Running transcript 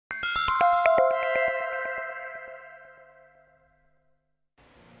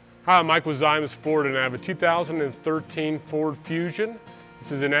Hi, I'm Mike with Ziems Ford, and I have a 2013 Ford Fusion.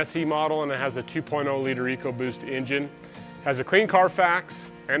 This is an SE model and it has a 2.0 liter EcoBoost engine. Has a clean Carfax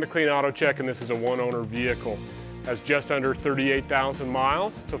and a clean auto check, and this is a one-owner vehicle. Has just under 38,000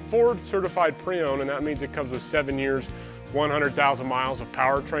 miles. It's a Ford certified pre-owned, and that means it comes with 7 years, 100,000 miles of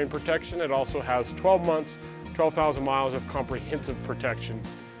powertrain protection. It also has 12 months, 12,000 miles of comprehensive protection.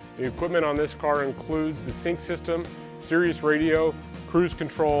 The equipment on this car includes the sync system, Sirius radio, cruise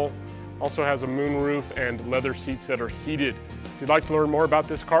control, also has a moonroof and leather seats that are heated. If you'd like to learn more about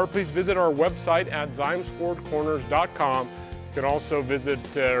this car, please visit our website at ziemsfordcorners.com. You can also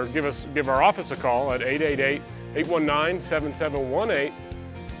visit or give our office a call at 888-819-7718.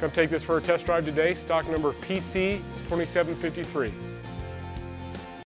 Come take this for a test drive today, stock number PC 2753.